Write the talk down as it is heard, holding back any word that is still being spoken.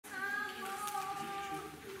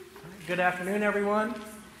Good afternoon, everyone.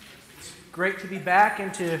 It's great to be back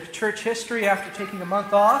into church history after taking a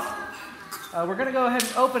month off. We're going to go ahead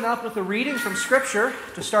and open up with a reading from Scripture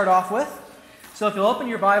to start off with. So if you'll open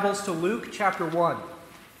your Bibles to Luke chapter 1.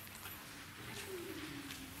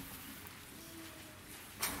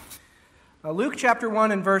 Luke chapter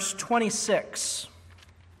 1 and verse 26.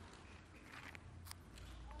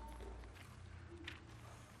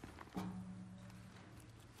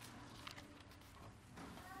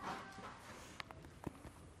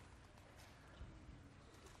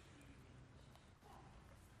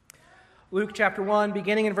 Luke chapter 1,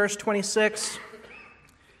 beginning in verse 26,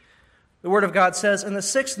 the Word of God says, "In the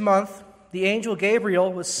 6th month, the angel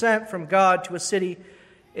Gabriel was sent from God to a city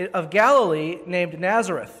of Galilee named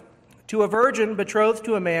Nazareth, to a virgin betrothed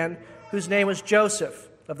to a man whose name was Joseph,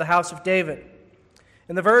 of the house of David.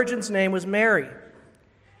 And the virgin's name was Mary.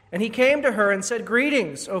 And he came to her and said,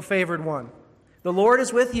 'Greetings, O favored one, the Lord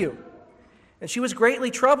is with you.' And she was greatly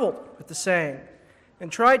troubled at the saying, and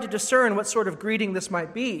tried to discern what sort of greeting this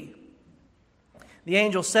might be. The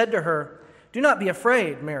angel said to her, 'Do not be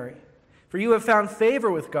afraid, Mary, for you have found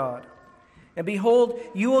favor with God. And behold,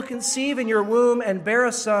 you will conceive in your womb and bear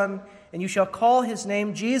a son, and you shall call his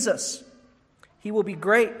name Jesus. He will be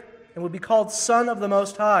great and will be called Son of the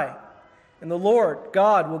Most High. And the Lord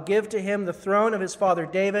God will give to him the throne of his father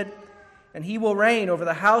David, and he will reign over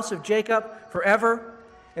the house of Jacob forever,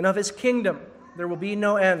 and of his kingdom there will be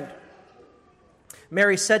no end.'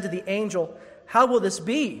 Mary said to the angel, 'How will this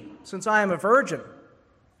be, since I am a virgin?'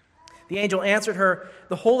 The angel answered her,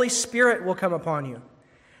 'The Holy Spirit will come upon you,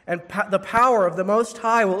 and the power of the Most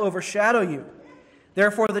High will overshadow you.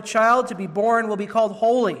 Therefore the child to be born will be called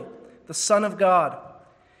Holy, the Son of God.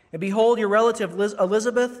 And behold, your relative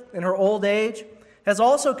Elizabeth, in her old age, has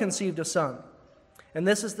also conceived a son. And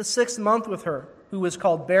this is the 6th month with her, who is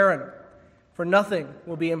called barren, for nothing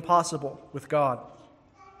will be impossible with God.'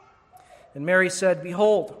 And Mary said,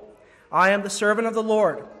 'Behold, I am the servant of the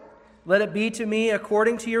Lord. Let it be to me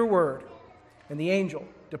according to your word.' And the angel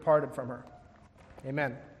departed from her."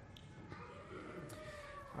 Amen.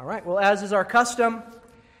 All right, well, as is our custom,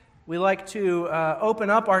 we like to open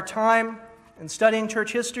up our time in studying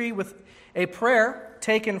church history with a prayer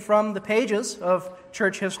taken from the pages of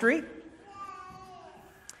church history.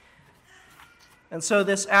 And so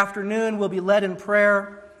this afternoon we'll be led in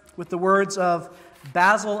prayer with the words of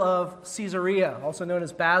Basil of Caesarea, also known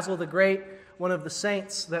as Basil the Great, one of the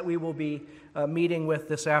saints that we will be meeting with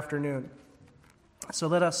this afternoon. So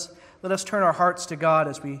let us turn our hearts to God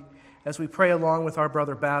as we pray along with our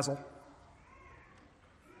brother Basil.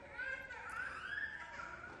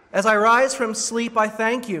 "As I rise from sleep, I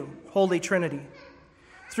thank you, Holy Trinity.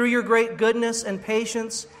 Through your great goodness and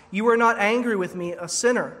patience, you are not angry with me, a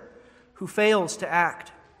sinner who fails to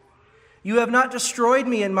act. You have not destroyed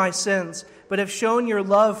me in my sins, but have shown your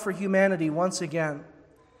love for humanity once again.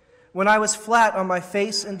 When I was flat on my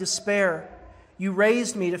face in despair, you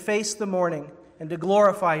raised me to face the morning and to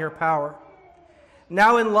glorify your power.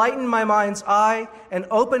 Now enlighten my mind's eye and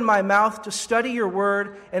open my mouth to study your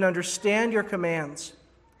word and understand your commands.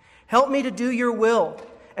 Help me to do your will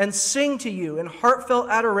and sing to you in heartfelt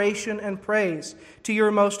adoration and praise to your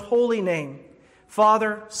most holy name,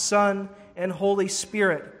 Father, Son, and Holy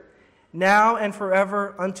Spirit, now and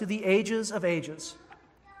forever unto the ages of ages.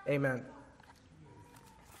 Amen."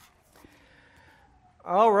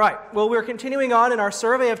 All right. Well, we're continuing on in our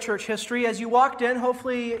survey of church history. As you walked in,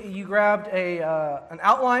 hopefully you grabbed an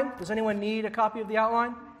outline. Does anyone need a copy of the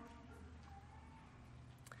outline?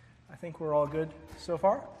 I think we're all good so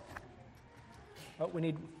far. Oh, we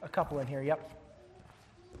need a couple in here. Yep.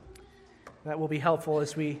 That will be helpful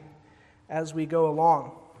as we go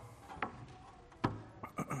along.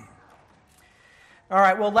 All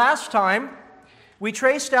right. Well, last time we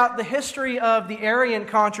traced out the history of the Arian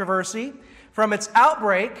controversy from its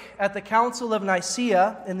outbreak at the Council of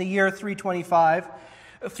Nicaea in the year 325,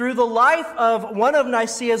 through the life of one of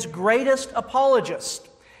Nicaea's greatest apologists,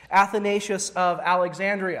 Athanasius of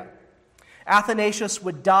Alexandria. Athanasius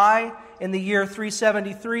would die in the year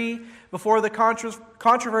 373 before the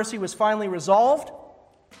controversy was finally resolved.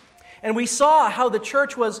 And we saw how the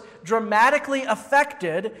church was dramatically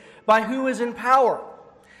affected by who is in power,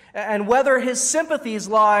 and whether his sympathies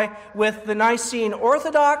lie with the Nicene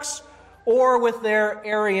Orthodox or with their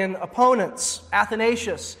Arian opponents.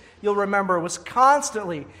 Athanasius, you'll remember, was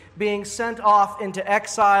constantly being sent off into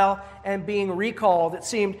exile and being recalled, it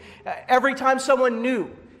seemed, every time someone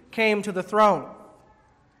new came to the throne.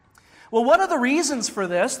 Well, one of the reasons for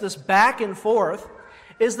this back and forth,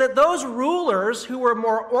 is that those rulers who were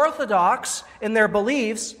more orthodox in their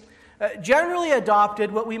beliefs generally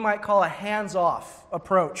adopted what we might call a hands-off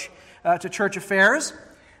approach to church affairs.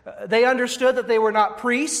 They understood that they were not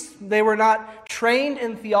priests, they were not trained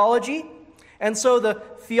in theology, and so the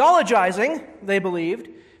theologizing, they believed,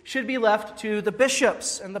 should be left to the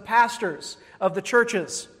bishops and the pastors of the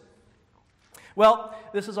churches. Well,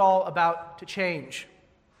 this is all about to change.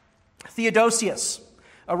 Theodosius,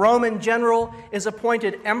 a Roman general, is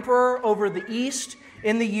appointed emperor over the East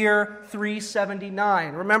in the year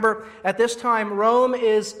 379. Remember, at this time, Rome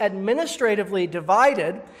is administratively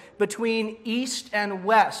divided between East and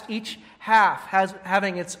West, each half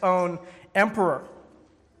having its own emperor.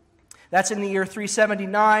 That's in the year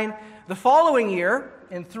 379. The following year,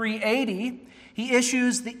 in 380, he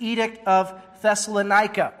issues the Edict of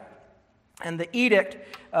Thessalonica. And the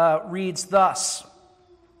edict reads thus: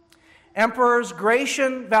 Emperors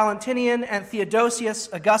Gratian, Valentinian, and Theodosius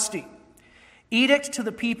Augusti, edict to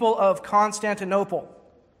the people of Constantinople.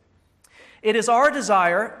 It is our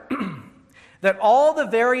desire that all the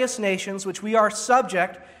various nations which are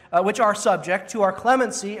subject to our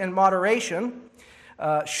clemency and moderation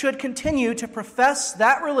should continue to profess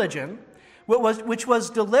that religion which was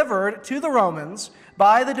delivered to the Romans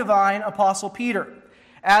by the divine Apostle Peter,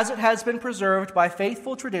 as it has been preserved by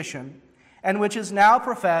faithful tradition, and which is now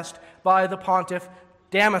professed by the Pontiff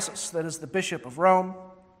Damasus, that is the Bishop of Rome,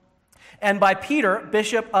 and by Peter,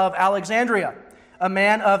 Bishop of Alexandria, a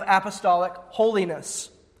man of apostolic holiness.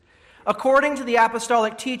 According to the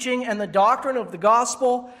apostolic teaching and the doctrine of the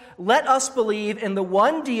gospel, let us believe in the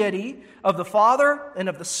one deity of the Father and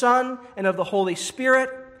of the Son and of the Holy Spirit,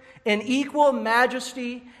 in equal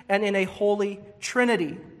majesty and in a holy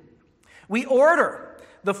Trinity. We order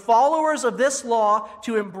the followers of this law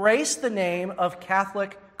to embrace the name of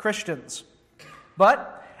Catholic Christians.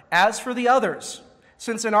 But as for the others,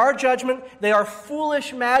 since in our judgment they are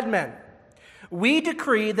foolish madmen, we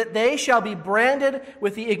decree that they shall be branded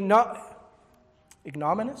with the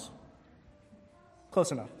ignominious?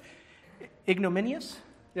 Close enough. Ignominious?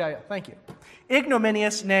 Yeah, thank you.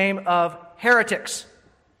 Ignominious name of heretics,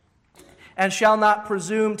 and shall not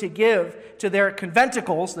presume to give to their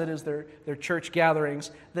conventicles, that is their church gatherings,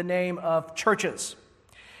 the name of churches.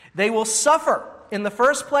 They will suffer, in the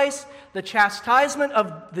first place, the chastisement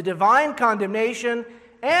of the divine condemnation,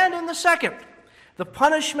 and in the second, the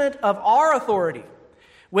punishment of our authority,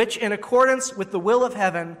 which in accordance with the will of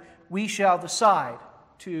heaven we shall decide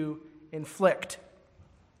to inflict.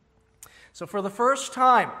 So for the first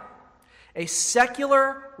time, a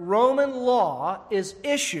secular Roman law is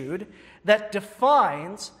issued that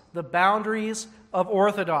defines the boundaries of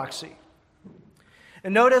orthodoxy.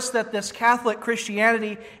 And notice that this Catholic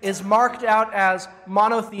Christianity is marked out as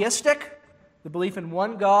monotheistic, the belief in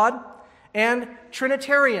one God, and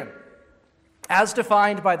Trinitarian, as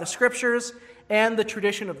defined by the Scriptures and the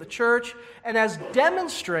tradition of the Church, and as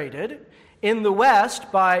demonstrated in the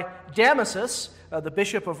West by Damasus, the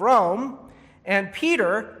Bishop of Rome, and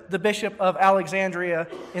Peter, the Bishop of Alexandria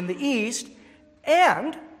in the East,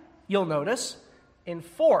 and, you'll notice,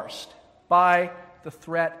 enforced by the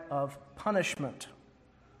threat of punishment.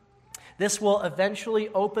 This will eventually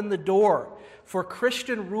open the door for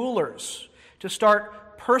Christian rulers to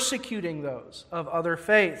start persecuting those of other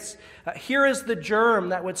faiths. Here is the germ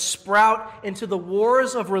that would sprout into the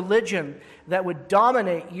wars of religion that would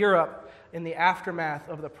dominate Europe in the aftermath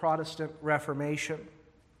of the Protestant Reformation.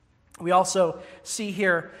 We also see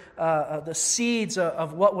here the seeds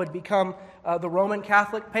of what would become the Roman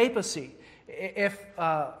Catholic papacy. If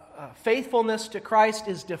faithfulness to Christ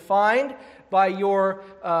is defined by your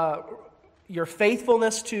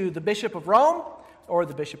faithfulness to the Bishop of Rome or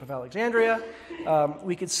the Bishop of Alexandria,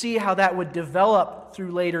 we could see how that would develop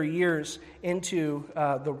through later years into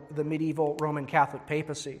the medieval Roman Catholic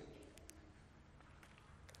papacy.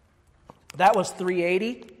 That was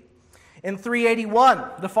 380. In 381,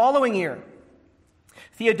 the following year,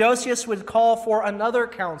 Theodosius would call for another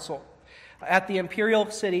council at the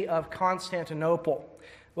imperial city of Constantinople,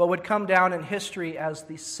 what would come down in history as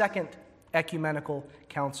the Second Ecumenical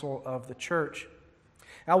Council of the Church.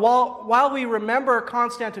 Now, while we remember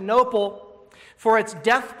Constantinople for its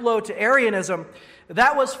death blow to Arianism,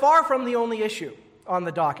 that was far from the only issue on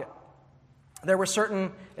the docket. There were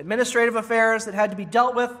certain administrative affairs that had to be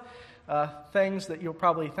dealt with, things that you're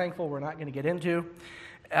probably thankful we're not going to get into.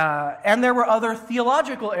 And there were other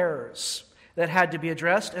theological errors that had to be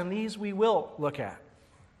addressed, and these we will look at.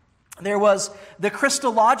 There was the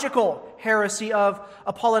Christological heresy of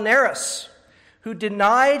Apollinaris, who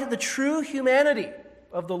denied the true humanity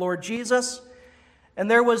of the Lord Jesus.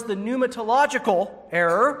 And there was the pneumatological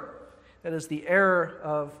error, that is the error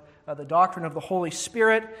of the doctrine of the Holy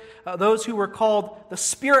Spirit, those who were called the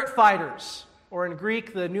Spirit fighters, or in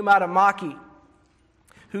Greek, the pneumatomachoi,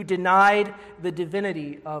 who denied the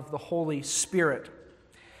divinity of the Holy Spirit.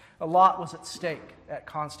 A lot was at stake at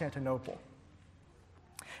Constantinople.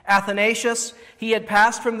 Athanasius, he had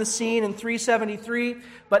passed from the scene in 373,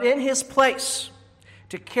 but in his place,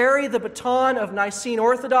 to carry the baton of Nicene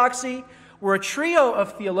orthodoxy, were a trio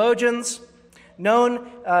of theologians known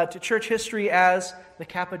to church history as the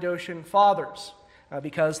Cappadocian Fathers,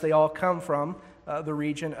 because they all come from the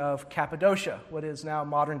region of Cappadocia, what is now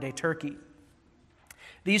modern-day Turkey.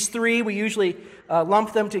 These three, we usually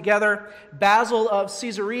lump them together. Basil of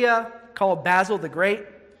Caesarea, called Basil the Great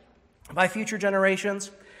by future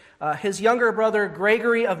generations. His younger brother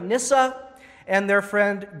Gregory of Nyssa, and their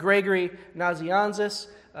friend Gregory Nazianzus,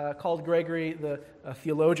 called Gregory the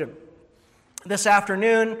Theologian. This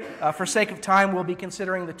afternoon, for sake of time, we'll be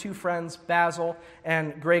considering the two friends Basil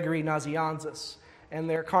and Gregory Nazianzus and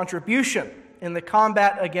their contribution in the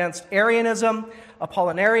combat against Arianism,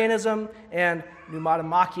 Apollinarianism, and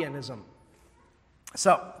pneumatomachionism.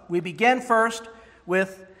 So, we begin first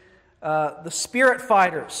with the Spirit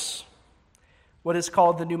fighters, what is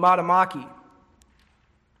called the pneumatomachoi.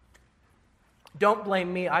 Don't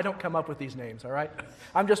blame me, I don't come up with these names, all right?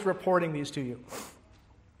 I'm just reporting these to you.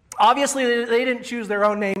 Obviously, they didn't choose their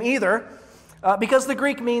own name either, because the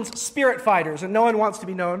Greek means spirit fighters, and no one wants to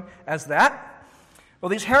be known as that. Well,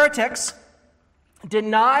 these heretics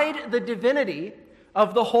denied the divinity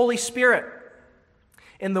of the Holy Spirit.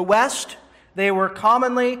 In the West, they were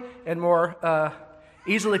commonly and more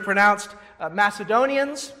easily pronounced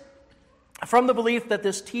Macedonians, from the belief that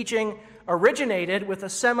this teaching originated with a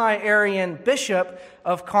semi-Arian bishop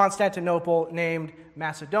of Constantinople named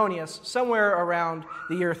Macedonius, somewhere around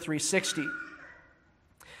the year 360.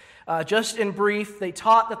 Just in brief, they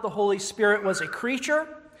taught that the Holy Spirit was a creature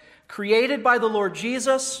created by the Lord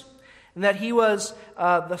Jesus, and that he was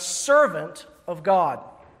the servant of God.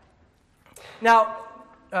 Now,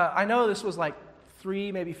 I know this was like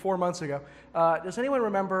 3, maybe 4 months ago. Does anyone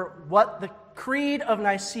remember what the Creed of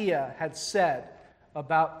Nicaea had said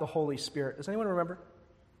about the Holy Spirit? Does anyone remember?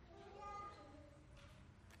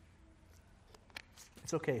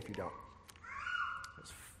 It's okay if you don't.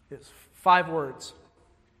 It's 5 words.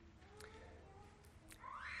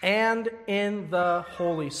 And in the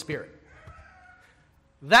Holy Spirit.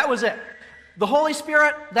 That was it. The Holy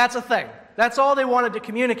Spirit, that's a thing. That's all they wanted to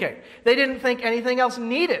communicate. They didn't think anything else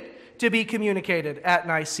needed to be communicated at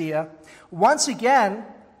Nicaea. Once again,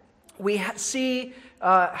 we see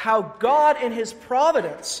how God in his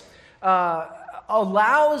providence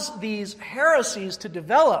allows these heresies to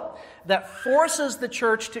develop that forces the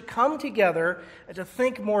church to come together and to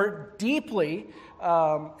think more deeply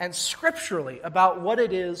and scripturally about what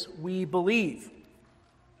it is we believe.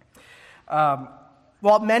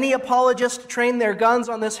 While many apologists trained their guns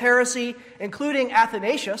on this heresy, including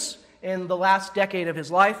Athanasius in the last decade of his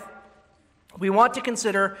life, we want to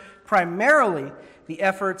consider primarily the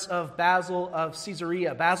efforts of Basil of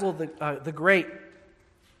Caesarea, Basil the Great,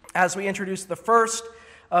 as we introduce the first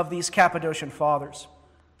of these Cappadocian fathers.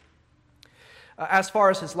 As far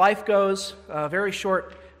as his life goes, a very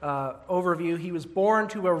short overview. He was born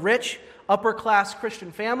to a rich, upper-class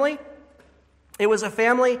Christian family. It was a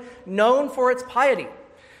family known for its piety.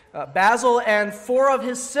 Basil and 4 of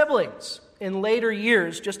his siblings in later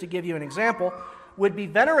years, just to give you an example, would be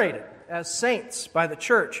venerated as saints by the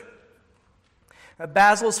church.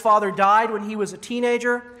 Basil's father died when he was a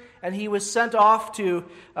teenager, and he was sent off to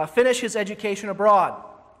finish his education abroad.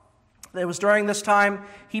 It was during this time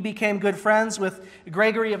he became good friends with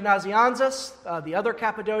Gregory of Nazianzus, the other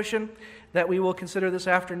Cappadocian that we will consider this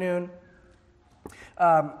afternoon.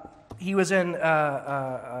 He was in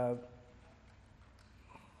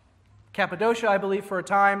Cappadocia, I believe, for a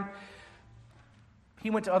time. He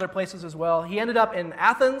went to other places as well. He ended up in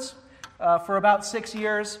Athens for about 6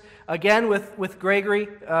 years, again with Gregory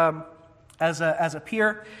as a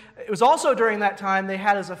peer. It was also during that time they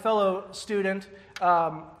had as a fellow student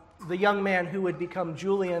the young man who would become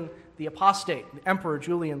Julian the Apostate, the Emperor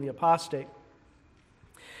Julian the Apostate.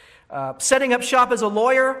 Setting up shop as a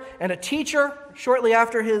lawyer and a teacher shortly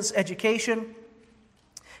after his education,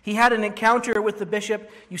 he had an encounter with the bishop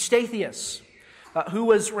Eustathius, who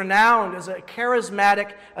was renowned as a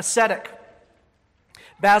charismatic ascetic.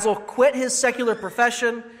 Basil quit his secular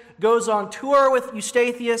profession, goes on tour with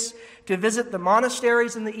Eustathius to visit the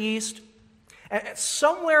monasteries in the East, and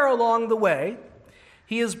somewhere along the way,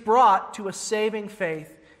 he is brought to a saving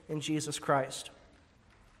faith in Jesus Christ.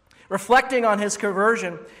 Reflecting on his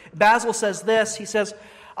conversion, Basil says this, he says,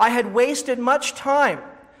 "I had wasted much time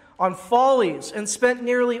on follies and spent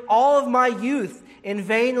nearly all of my youth in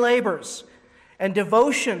vain labors and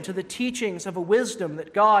devotion to the teachings of a wisdom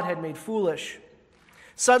that God had made foolish.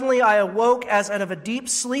 Suddenly I awoke as out of a deep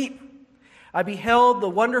sleep. I beheld the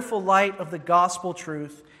wonderful light of the gospel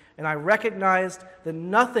truth, and I recognized the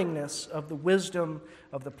nothingness of the wisdom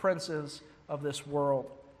of the princes of this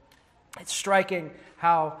world. It's striking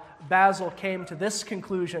how Basil came to this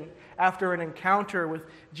conclusion after an encounter with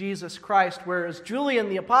Jesus Christ, whereas Julian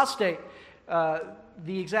the Apostate,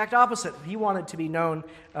 the exact opposite. He wanted to be known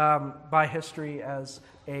by history as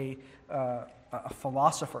a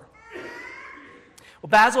philosopher. Well,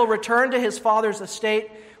 Basil returned to his father's estate,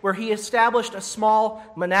 where he established a small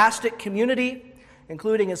monastic community,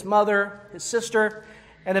 including his mother, his sister,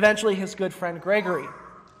 and eventually his good friend Gregory.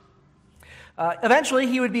 Eventually,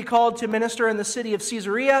 he would be called to minister in the city of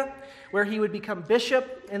Caesarea, where he would become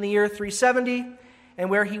bishop in the year 370, and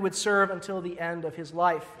where he would serve until the end of his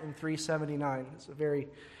life in 379. It's a very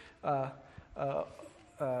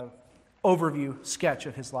overview sketch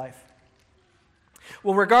of his life.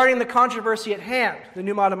 Well, regarding the controversy at hand, the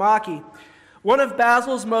Pneumatomachy, one of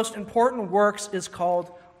Basil's most important works is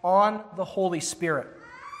called On the Holy Spirit.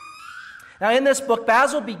 Now, in this book,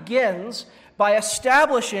 Basil begins by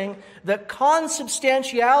establishing the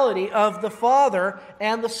consubstantiality of the Father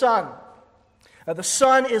and the Son. The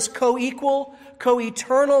Son is co-equal,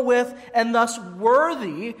 co-eternal with, and thus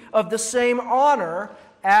worthy of the same honor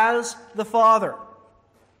as the Father.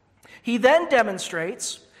 He then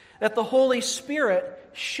demonstrates that the Holy Spirit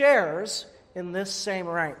shares in this same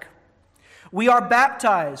rank. We are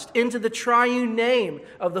baptized into the triune name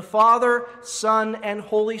of the Father, Son, and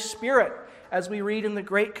Holy Spirit, as we read in the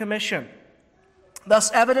Great Commission,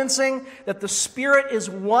 thus evidencing that the Spirit is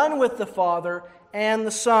one with the Father and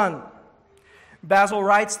the Son. Basil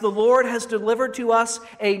writes, "The Lord has delivered to us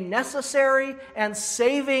a necessary and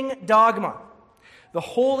saving dogma. The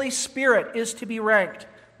Holy Spirit is to be ranked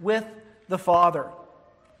with the Father."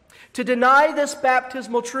 To deny this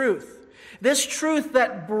baptismal truth, this truth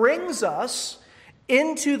that brings us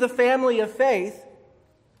into the family of faith,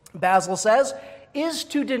 Basil says, is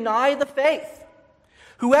to deny the faith.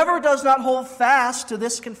 Whoever does not hold fast to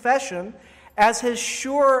this confession as his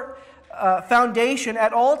sure foundation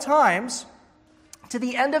at all times, to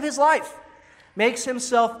the end of his life, makes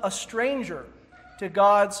himself a stranger to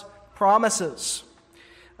God's promises.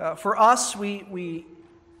 For us, we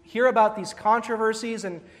hear about these controversies,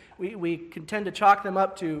 and we can tend to chalk them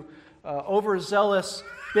up to overzealous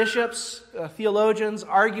bishops, theologians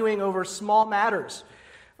arguing over small matters.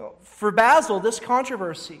 For Basil, this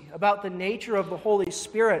controversy about the nature of the Holy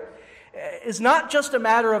Spirit is not just a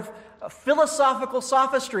matter of philosophical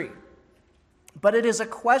sophistry, but it is a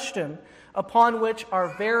question upon which our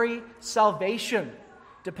very salvation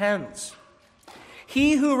depends.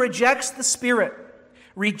 He who rejects the Spirit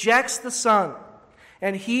rejects the Son,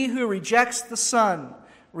 and he who rejects the Son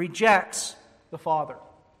rejects the Father.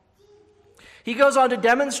 He goes on to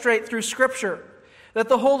demonstrate through Scripture that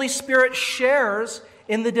the Holy Spirit shares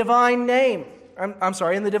in the divine name.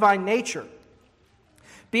 In the divine nature.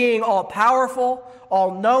 Being all-powerful,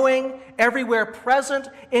 all-knowing, everywhere present,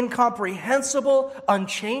 incomprehensible,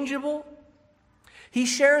 unchangeable. He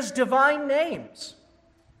shares divine names.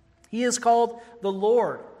 He is called the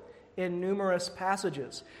Lord in numerous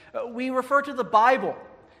passages. We refer to the Bible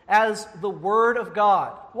as the Word of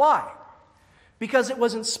God. Why? Because it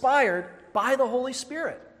was inspired by the Holy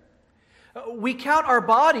Spirit. We count our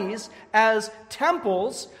bodies as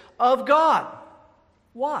temples of God.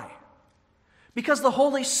 Why? Because the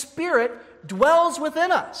Holy Spirit dwells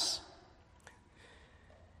within us.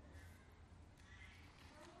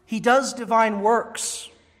 He does divine works,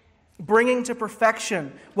 bringing to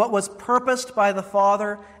perfection what was purposed by the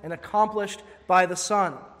Father and accomplished by the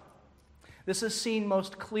Son. This is seen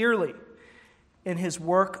most clearly in his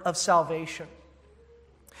work of salvation.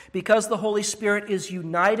 Because the Holy Spirit is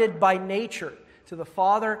united by nature to the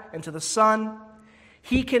Father and to the Son,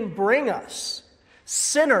 he can bring us,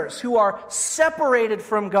 sinners who are separated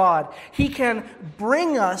from God, he can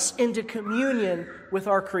bring us into communion with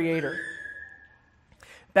our Creator.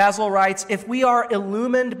 Basil writes, "If we are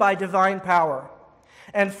illumined by divine power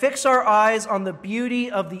and fix our eyes on the beauty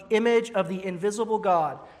of the image of the invisible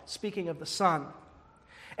God," speaking of the Son,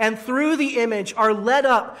 "and through the image are led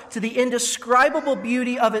up to the indescribable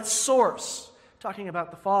beauty of its source," talking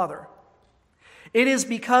about the Father, "it is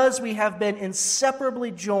because we have been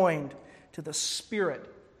inseparably joined to the Spirit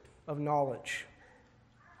of knowledge."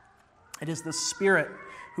 It is the Spirit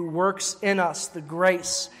who works in us the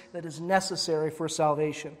grace that is necessary for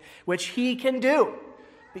salvation, which he can do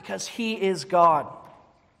because he is God.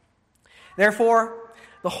 Therefore,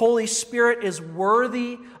 The Holy Spirit is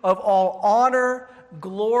worthy of all honor,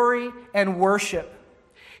 glory, and worship.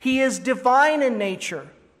 He is divine in nature,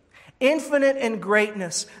 infinite in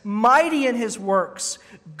greatness, mighty in his works,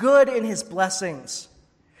 good in his blessings.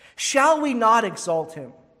 Shall we not exalt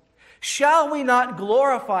him? Shall we not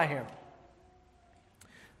glorify him?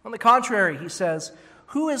 On the contrary, he says,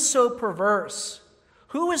 who is so perverse?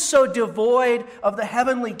 Who is so devoid of the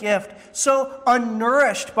heavenly gift, so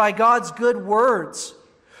unnourished by God's good words?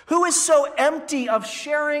 Who is so empty of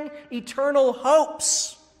sharing eternal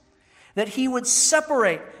hopes that he would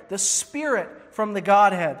separate the Spirit from the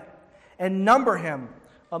Godhead and number him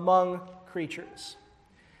among creatures?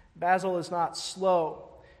 Basil is not slow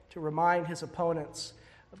to remind his opponents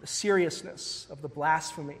of the seriousness of the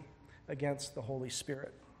blasphemy against the Holy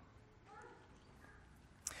Spirit.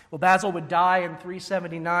 Well, Basil would die in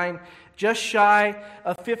 379, just shy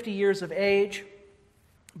of 50 years of age,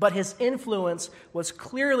 but his influence was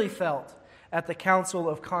clearly felt at the Council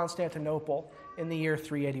of Constantinople in the year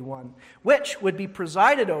 381, which would be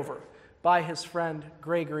presided over by his friend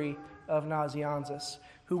Gregory of Nazianzus,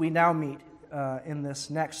 who we now meet in this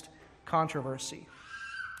next controversy.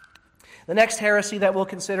 The next heresy that we'll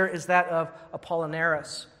consider is that of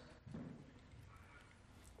Apollinaris.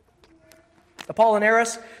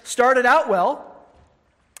 Apollinaris started out well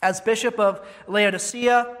as bishop of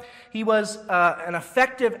Laodicea. He was an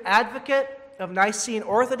effective advocate of Nicene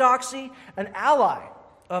orthodoxy, an ally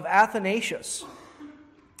of Athanasius.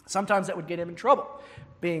 Sometimes that would get him in trouble,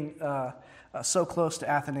 being so close to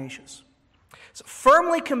Athanasius. So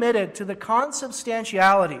firmly committed to the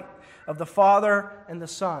consubstantiality of the Father and the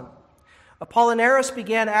Son, Apollinaris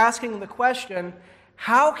began asking the question,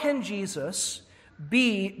 how can Jesus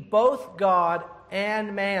be both God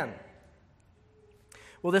and man?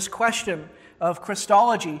 Well, this question of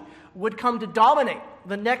Christology would come to dominate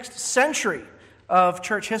the next century of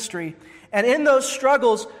church history. And in those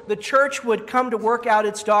struggles, the church would come to work out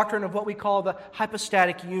its doctrine of what we call the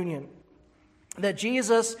hypostatic union, that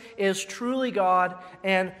Jesus is truly God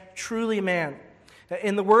and truly man.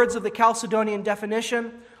 In the words of the Chalcedonian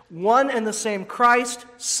definition, one and the same Christ,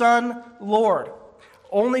 Son, Lord,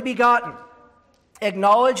 only begotten,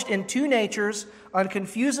 acknowledged in two natures,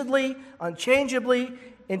 unconfusedly, unchangeably,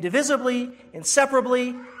 indivisibly,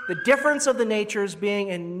 inseparably, the difference of the natures being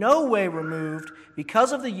in no way removed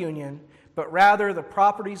because of the union, but rather the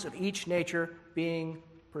properties of each nature being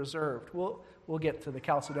preserved. We'll get to the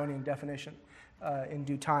Chalcedonian definition in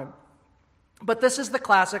due time. But this is the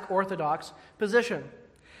classic Orthodox position,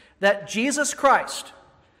 that Jesus Christ,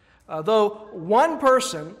 though one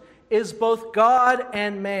person, is both God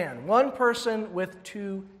and man, one person with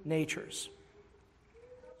two natures.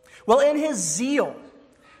 Well, in his zeal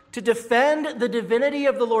to defend the divinity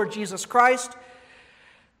of the Lord Jesus Christ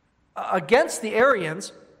against the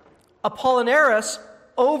Arians, Apollinaris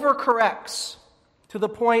overcorrects to the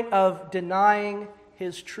point of denying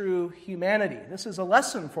his true humanity. This is a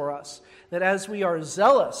lesson for us, that as we are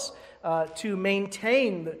zealous to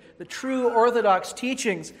maintain the true Orthodox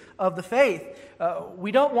teachings of the faith,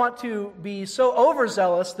 we don't want to be so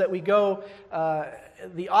overzealous that we go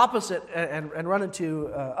the opposite and run into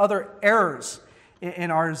other errors in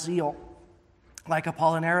our zeal, like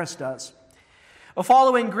Apollinaris does.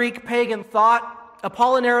 Following Greek pagan thought,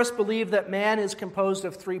 Apollinaris believed that man is composed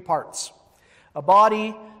of three parts: a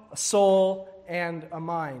body, a soul, and a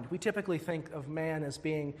mind. We typically think of man as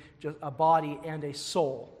being just a body and a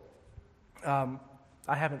soul. I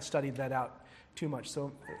haven't studied that out too much,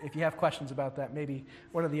 so if you have questions about that, maybe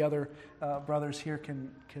one of the other brothers here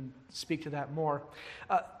can speak to that more.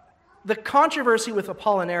 The controversy with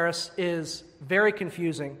Apollinaris is very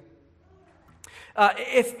confusing.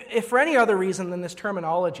 If for any other reason than this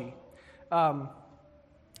terminology,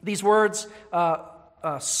 these words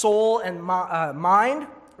soul and mind,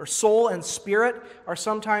 or soul and spirit, are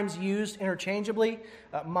sometimes used interchangeably.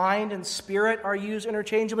 Mind and spirit are used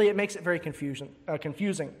interchangeably. It makes it very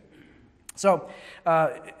confusing. So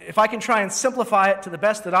if I can try and simplify it to the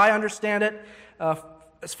best that I understand it,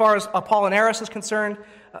 as far as Apollinaris is concerned,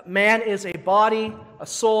 man is a body, a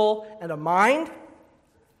soul, and a mind.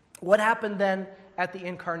 What happened then at the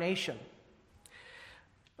incarnation?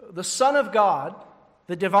 The Son of God,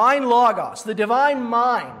 the divine Logos, the divine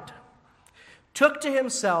mind, took to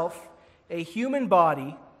himself a human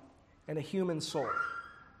body and a human soul.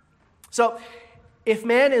 So, if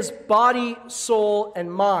man is body, soul,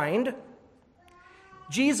 and mind,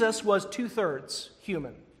 Jesus was 2/3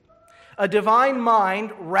 human. A divine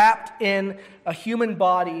mind wrapped in a human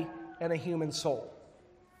body and a human soul.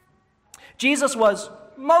 Jesus was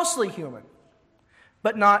mostly human,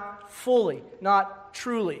 but not fully, not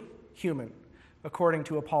truly human. according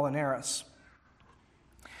to Apollinaris.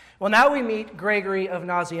 Well, now we meet Gregory of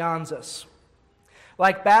Nazianzus.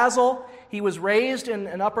 Like Basil, he was raised in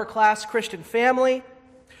an upper-class Christian family,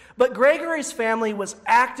 but Gregory's family was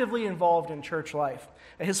actively involved in church life.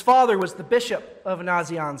 His father was the bishop of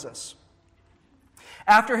Nazianzus.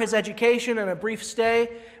 After his education and a brief stay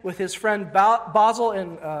with his friend Basil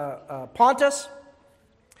in Pontus,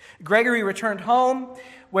 Gregory returned home,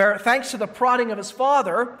 where, thanks to the prodding of his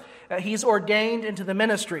father, he's ordained into the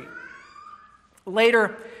ministry.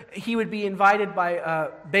 Later, he would be invited by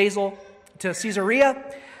Basil to Caesarea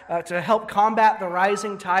to help combat the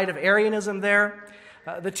rising tide of Arianism there.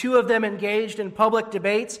 The two of them engaged in public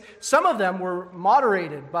debates. Some of them were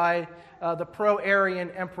moderated by the pro-Arian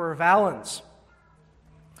Emperor Valens.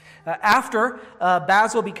 After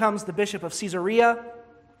Basil becomes the bishop of Caesarea,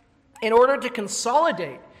 in order to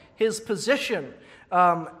consolidate his position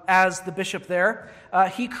as the bishop there,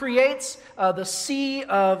 he creates the See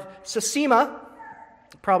of Sasima.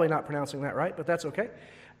 Probably not pronouncing that right, but that's okay.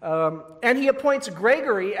 And he appoints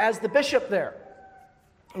Gregory as the bishop there.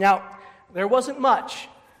 Now, there wasn't much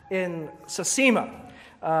in Sasima.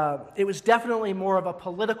 It was definitely more of a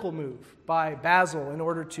political move by Basil in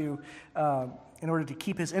order to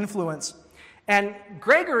keep his influence. And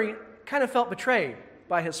Gregory kind of felt betrayed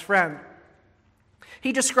by his friend.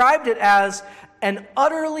 He described it as an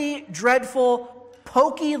utterly dreadful,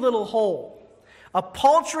 poky little hole, a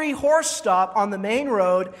paltry horse stop on the main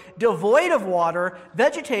road, devoid of water,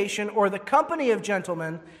 vegetation, or the company of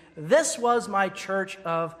gentlemen. This was my church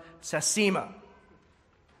of Sasima.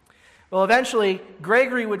 Well, eventually,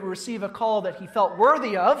 Gregory would receive a call that he felt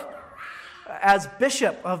worthy of as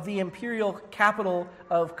bishop of the imperial capital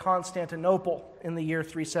of Constantinople in the year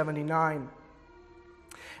 379.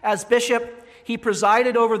 As bishop, he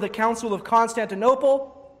presided over the Council of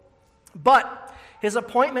Constantinople, but his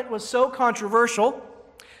appointment was so controversial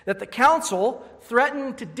that the council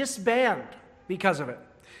threatened to disband because of it.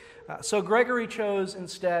 So Gregory chose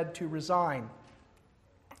instead to resign,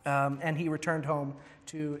 and he returned home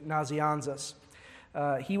to Nazianzus.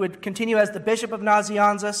 He would continue as the bishop of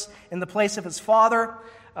Nazianzus in the place of his father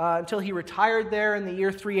until he retired there in the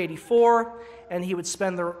year 384, and he would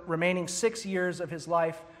spend the remaining 6 years of his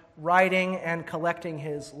life writing and collecting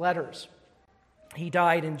his letters. He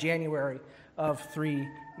died in January of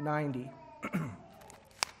 390.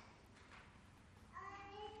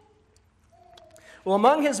 Well,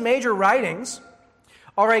 among his major writings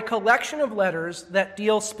are a collection of letters that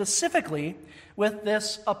deal specifically with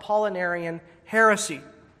this Apollinarian heresy.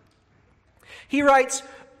 He writes,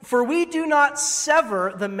 "For we do not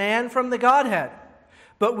sever the man from the Godhead,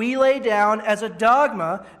 but we lay down as a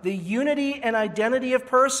dogma the unity and identity of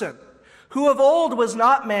person, who of old was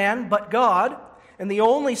not man, but God, and the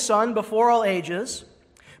only Son before all ages,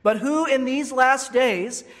 but who in these last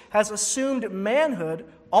days has assumed manhood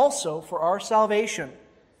also for our salvation,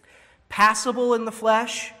 passible in the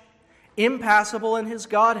flesh, impassible in his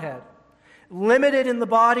Godhead, limited in the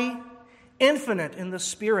body, infinite in the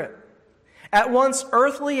spirit, at once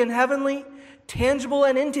earthly and heavenly, tangible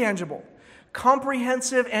and intangible,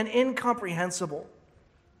 comprehensive and incomprehensible,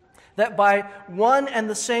 that by one and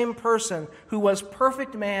the same person, who was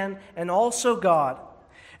perfect man and also God,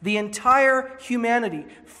 the entire humanity,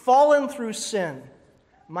 fallen through sin,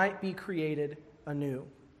 might be created anew."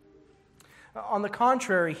 On the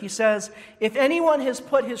contrary, he says, if anyone has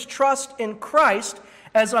put his trust in Christ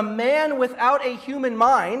as a man without a human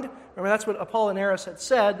mind, remember that's what Apollinaris had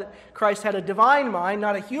said, that Christ had a divine mind,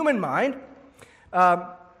 not a human mind.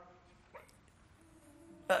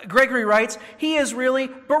 Gregory writes, he is really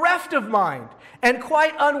bereft of mind and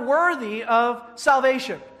quite unworthy of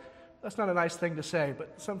salvation. That's not a nice thing to say,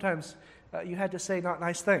 but sometimes you had to say not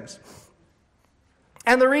nice things.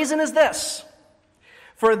 And the reason is this: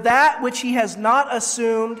 for that which he has not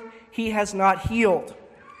assumed, he has not healed.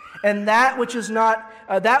 And that which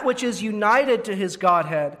is united to his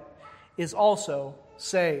Godhead is also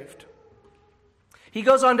saved. He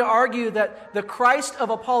goes on to argue that the Christ of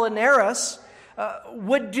Apollinaris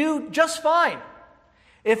would do just fine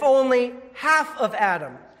if only half of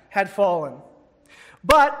Adam had fallen.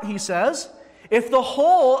 But, he says, if the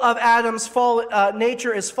whole of Adam's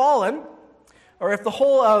nature is fallen, or if the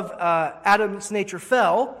whole of Adam's nature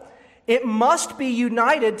fell, it must be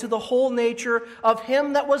united to the whole nature of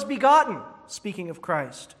him that was begotten, speaking of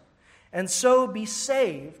Christ, and so be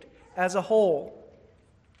saved as a whole.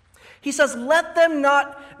 He says, let them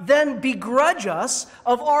not then begrudge us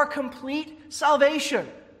of our complete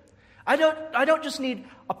salvation. I don't just need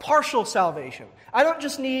a partial salvation. I don't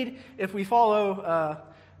just need, if we follow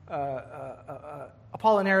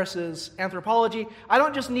Apollinaris' anthropology, I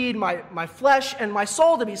don't just need my flesh and my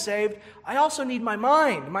soul to be saved, I also need my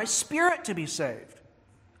mind, my spirit to be saved.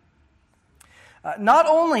 Not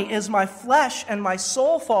only is my flesh and my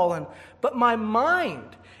soul fallen, but my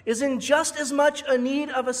mind is in just as much a need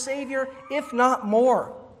of a Savior, if not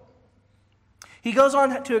more. He goes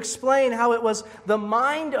on to explain how it was the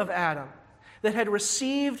mind of Adam that had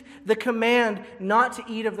received the command not to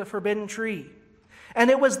eat of the forbidden tree. And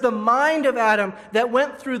it was the mind of Adam that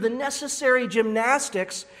went through the necessary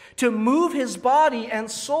gymnastics to move his body and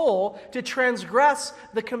soul to transgress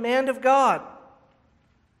the command of God.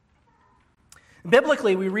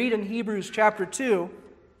 Biblically, we read in Hebrews chapter 2,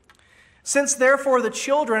 "Since therefore the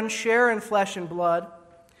children share in flesh and blood,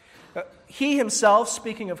 he himself,"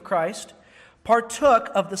 speaking of Christ, "partook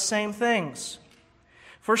of the same things.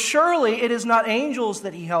 For surely it is not angels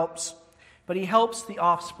that he helps, but he helps the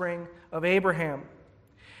offspring of Abraham.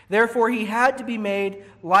 Therefore he had to be made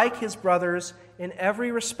like his brothers in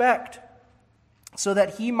every respect, so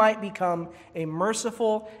that he might become a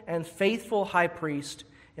merciful and faithful high priest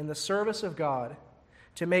in the service of God,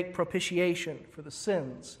 to make propitiation for the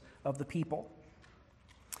sins of the people."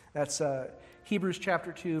 That's Hebrews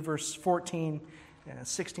chapter 2, verse 14,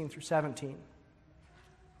 16 through 17.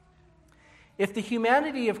 If the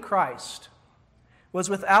humanity of Christ was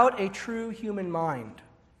without a true human mind,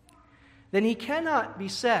 then he cannot be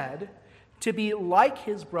said to be like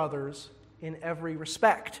his brothers in every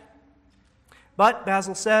respect. But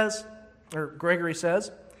Basil says, or Gregory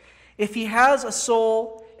says, if he has a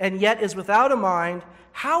soul and yet is without a mind,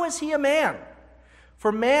 how is he a man?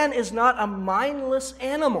 For man is not a mindless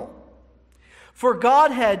animal. For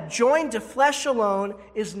Godhead joined to flesh alone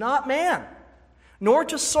is not man, nor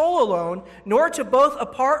to soul alone, nor to both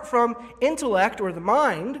apart from intellect or the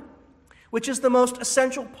mind, which is the most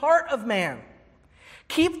essential part of man.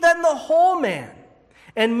 Keep then the whole man,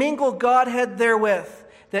 and mingle Godhead therewith,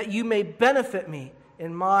 that you may benefit me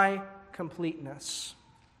in my completeness.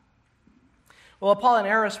 Well,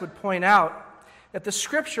 Apollinaris would point out that the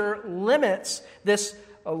Scripture limits this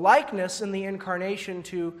likeness in the incarnation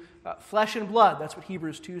to flesh and blood. That's what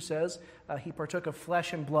Hebrews 2 says. He partook of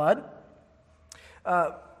flesh and blood.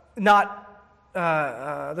 The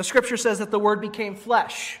Scripture says that the Word became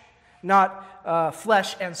flesh, not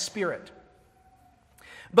flesh and spirit.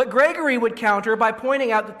 But Gregory would counter by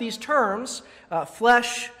pointing out that these terms,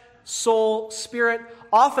 flesh, soul, spirit,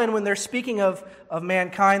 often when they're speaking of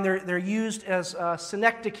mankind, they're used as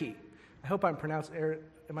synecdoche. I hope I'm pronouncing.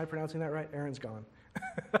 Am I pronouncing that right? Aaron's gone.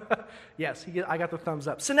 Yes, I got the thumbs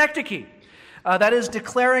up. Synecdoche. That is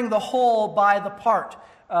declaring the whole by the part.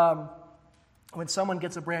 When someone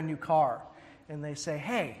gets a brand new car and they say,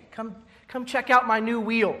 "Hey, come check out my new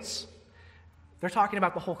wheels." They're talking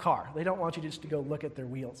about the whole car. They don't want you just to go look at their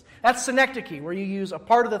wheels. That's synecdoche, where you use a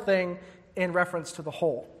part of the thing in reference to the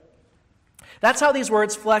whole. That's how these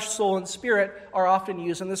words, flesh, soul, and spirit, are often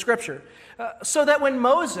used in the Scripture. So that when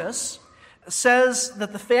Moses says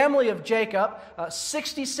that the family of Jacob,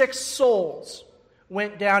 66 souls,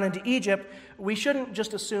 went down into Egypt, we shouldn't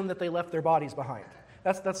just assume that they left their bodies behind.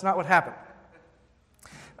 That's not what happened.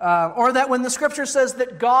 Or that when the Scripture says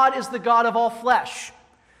that God is the God of all flesh,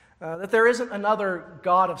 that there isn't another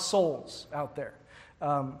God of souls out there.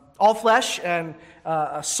 All flesh and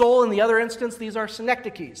a soul in the other instance, these are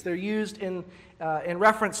synecdoches. They're used in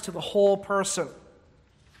reference to the whole person.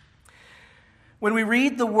 When we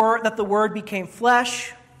read the word that the Word became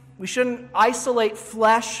flesh, we shouldn't isolate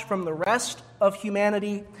flesh from the rest of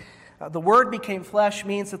humanity. The Word became flesh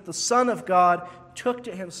means that the Son of God took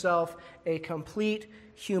to himself a complete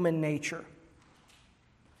human nature.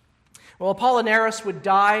 Well, Apollinaris would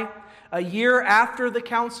die a year after the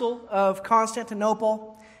Council of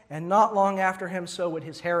Constantinople, and not long after him, so would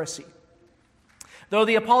his heresy. Though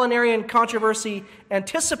the Apollinarian controversy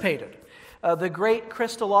anticipated the great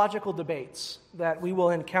Christological debates that we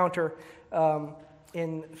will encounter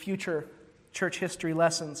in future church history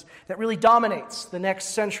lessons, that really dominates the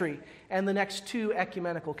next century and the next two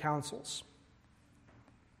ecumenical councils.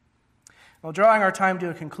 Well, drawing our time to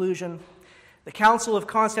a conclusion, the Council of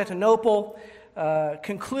Constantinople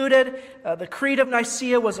concluded the Creed of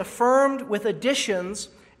Nicaea was affirmed with additions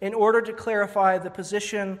in order to clarify the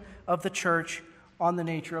position of the Church on the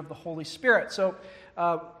nature of the Holy Spirit. So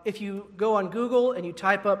if you go on Google and you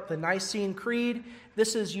type up the Nicene Creed,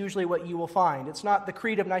 this is usually what you will find. It's not the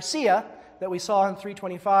Creed of Nicaea that we saw in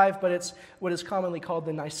 325, but it's what is commonly called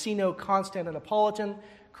the Niceno-Constantinopolitan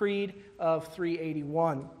Creed of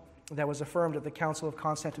 381 that was affirmed at the Council of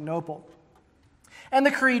Constantinople. And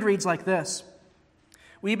the creed reads like this: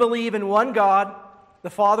 "We believe in one God, the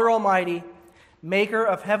Father Almighty, maker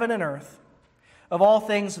of heaven and earth, of all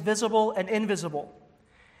things visible and invisible,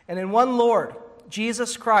 and in one Lord,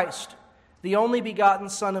 Jesus Christ, the only begotten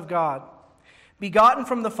Son of God, begotten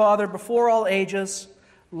from the Father before all ages,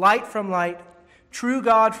 light from light, true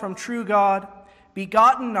God from true God,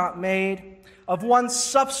 begotten, not made, of one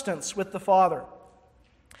substance with the Father,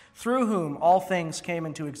 through whom all things came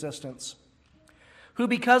into existence, who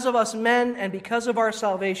because of us men and because of our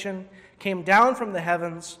salvation came down from the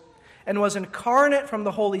heavens and was incarnate from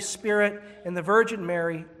the Holy Spirit in the Virgin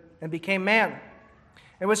Mary and became man,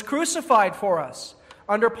 and was crucified for us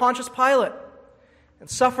under Pontius Pilate, and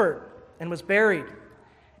suffered and was buried,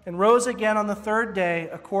 and rose again on the third day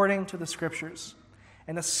according to the Scriptures,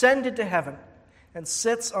 and ascended to heaven, and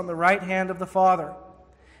sits on the right hand of the Father,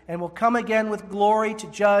 and will come again with glory to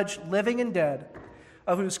judge living and dead,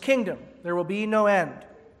 of whose kingdom there will be no end.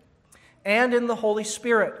 And in the Holy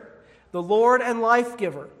Spirit, the Lord and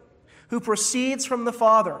life-giver, who proceeds from the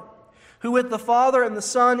Father, who with the Father and the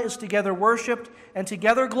Son is together worshipped and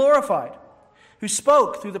together glorified, who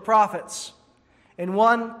spoke through the prophets. In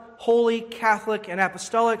one holy, Catholic, and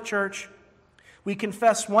apostolic church, we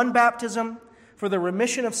confess one baptism for the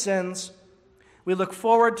remission of sins. We look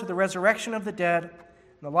forward to the resurrection of the dead and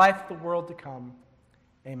the life of the world to come.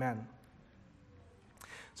 Amen.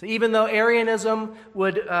 So even though Arianism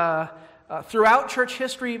would, throughout church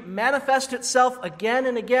history, manifest itself again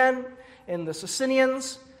and again in the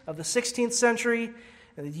Socinians of the 16th century,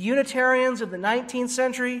 and the Unitarians of the 19th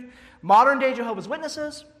century, modern-day Jehovah's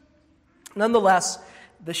Witnesses, nonetheless,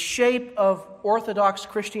 the shape of Orthodox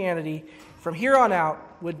Christianity from here on out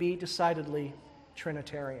would be decidedly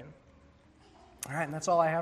Trinitarian. All right, and that's all I have.